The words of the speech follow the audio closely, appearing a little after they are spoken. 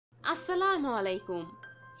আসসালামু আলাইকুম।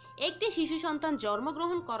 একটি শিশু সন্তান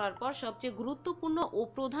জন্মগ্রহণ করার পর সবচেয়ে গুরুত্বপূর্ণ ও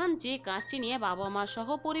প্রধান যে কাজটি নিয়ে বাবা মা সহ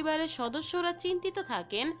পরিবারের সদস্যরা চিন্তিত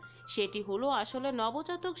থাকেন সেটি হলো আসলে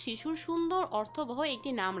নবজাতক শিশুর সুন্দর অর্থবহ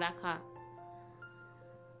একটি নাম রাখা।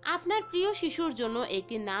 আপনার প্রিয় শিশুর জন্য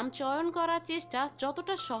একটি নাম চয়ন করার চেষ্টা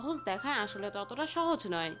যতটা সহজ দেখায় আসলে ততটা সহজ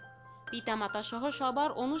নয়। পিতামাতা সহ সবার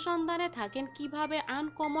অনুসন্ধানে থাকেন কিভাবে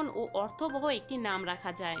আনকমন ও অর্থবহ একটি নাম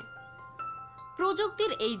রাখা যায়।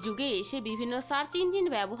 প্রযুক্তির এই যুগে এসে বিভিন্ন সার্চ ইঞ্জিন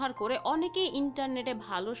ব্যবহার করে অনেকেই ইন্টারনেটে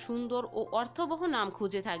ভালো, সুন্দর ও অর্থবহ নাম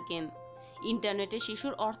খুঁজে থাকেন। ইন্টারনেটে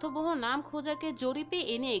শিশুর অর্থবহ নাম খোঁজাকে জরিপে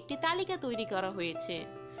এনে একটি তালিকা তৈরি করা হয়েছে।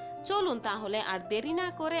 চলুন তাহলে আর দেরি না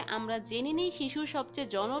করে আমরা জেনে নিই শিশুর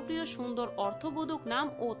সবচেয়ে জনপ্রিয় সুন্দর অর্থবোধক নাম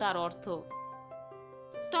ও তার অর্থ।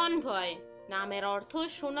 তন্ভয় নামের অর্থ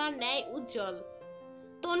সোনার ন্যায় উজ্জ্বল।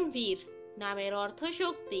 তনবীর নামের অর্থ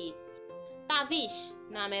শক্তি। তাভিশ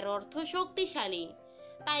নামের অর্থ শক্তিশালী।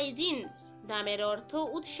 তাইজিন নামের অর্থ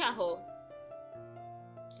উৎসাহ।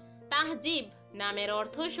 তাহজিব নামের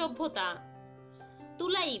অর্থ সভ্যতা।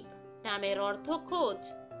 তুলাইব নামের অর্থ খোঁজ।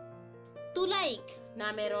 তুলাইক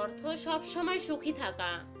নামের অর্থ সবসময় সুখী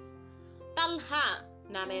থাকা। তালহা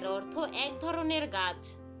নামের অর্থ এক ধরনের গাছ।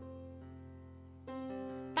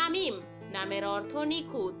 তামিম নামের অর্থ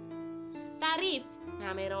নিখুঁত। তারিফ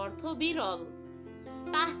নামের অর্থ বিরল।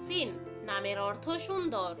 তাহসিন নামের অর্থ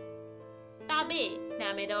সুন্দর। তাবে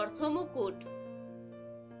নামের অর্থ মুকুট।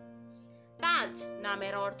 তাজ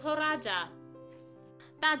নামের অর্থ রাজা।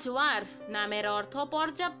 তাজওয়ার নামের অর্থ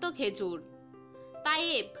পর্যাপ্ত খেজুর।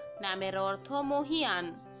 তায়েব নামের অর্থ মহিয়ান।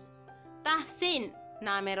 তাহসিন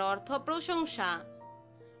নামের অর্থ প্রশংসা।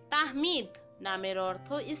 তাহমিদ নামের অর্থ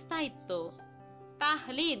স্থায়িত্ব।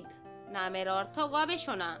 তাহলিদ নামের অর্থ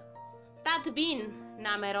গবেষণা। তাদবিন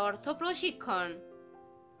নামের অর্থ প্রশিক্ষণ।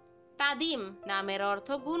 তাদিম নামের অর্থ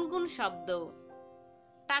গুনগুন শব্দ।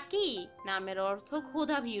 তাকি নামের অর্থ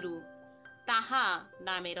ক্ষুধাভীরু। তাহা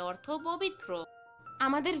নামের অর্থ পবিত্র।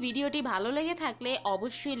 আমাদের ভিডিওটি ভালো লেগে থাকলে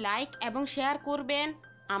অবশ্যই লাইক এবং শেয়ার করবেন।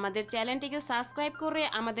 আমাদের চ্যানেলটিকে সাবস্ক্রাইব করে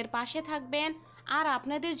আমাদের পাশে থাকবেন। আর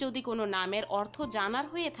আপনাদের যদি কোনো নামের অর্থ জানার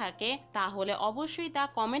হয়ে থাকে তাহলে অবশ্যই তা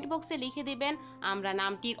কমেন্ট বক্সে লিখে দিবেন। আমরা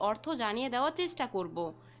নামটির অর্থ জানিয়ে দেওয়ার চেষ্টা করব।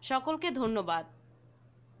 সকলকে ধন্যবাদ।